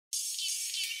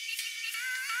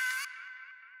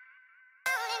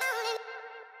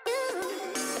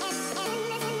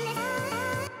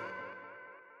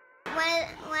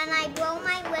I blow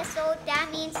my whistle, that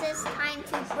means it's time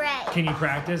to break. Can you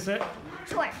practice it?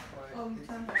 Sure.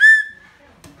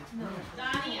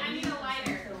 Donnie, I need a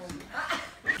lighter.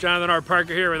 Jonathan R.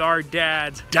 Parker here with our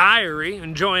dad's diary,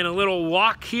 enjoying a little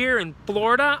walk here in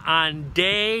Florida on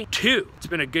day 2. It's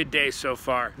been a good day so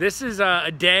far. This is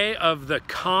a day of the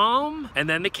calm and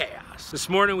then the chaos. This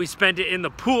morning we spent it in the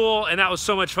pool and that was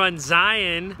so much fun.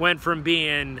 Zion went from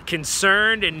being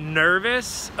concerned and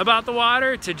nervous about the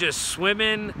water to just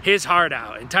swimming his heart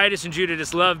out. And Titus and Judah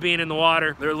just love being in the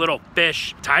water. They're little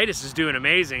fish. Titus is doing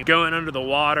amazing going under the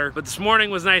water. But this morning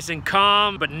was nice and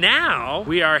calm. But now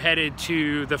we are headed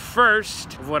to the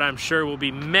first of what I'm sure will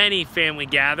be many family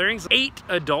gatherings. 8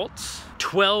 adults,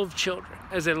 12 children.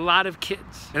 There's a lot of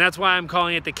kids. And that's why I'm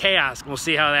calling it the chaos. We'll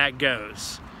see how that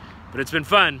goes. But it's been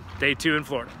fun, day 2 in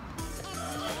Florida.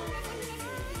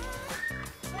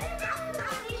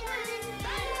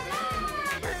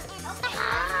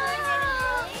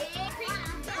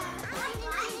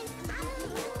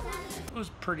 It was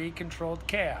pretty controlled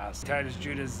chaos. Titus,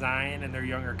 Judah, Zion, and their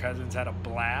younger cousins had a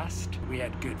blast. We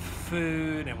had good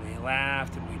food, and we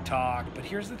laughed, and we talked. But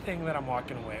here's the thing that I'm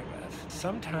walking away with.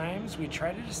 Sometimes we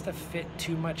try to just to fit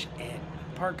too much in.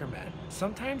 Parker men,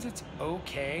 sometimes it's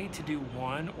okay to do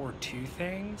 1 or 2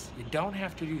 things. You don't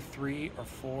have to do 3 or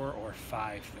 4 or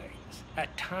 5 things.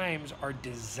 At times, our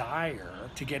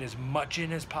desire to get as much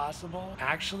in as possible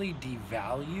actually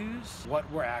devalues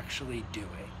what we're actually doing.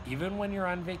 Even when you're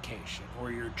on vacation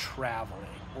or you're traveling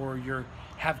or you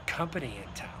have company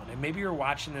in town, and maybe you're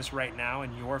watching this right now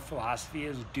and your philosophy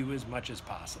is do as much as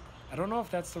possible. I don't know if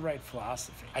that's the right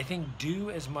philosophy. I think do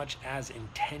as much as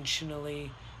intentionally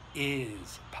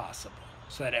is possible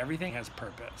so that everything has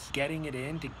purpose. Getting it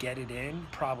in to get it in,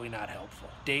 probably not helpful.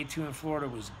 Day 2 in Florida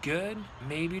was good.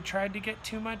 Maybe tried to get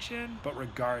too much in, but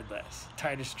regardless,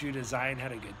 Titus, Judah, Zion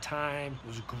had a good time. It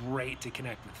was great to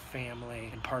connect with family.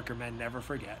 And Parker men, never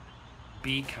forget,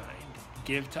 be kind,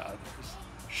 give to others,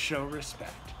 show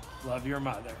respect, love your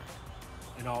mother,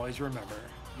 and always remember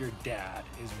your dad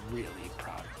is really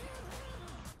proud of you.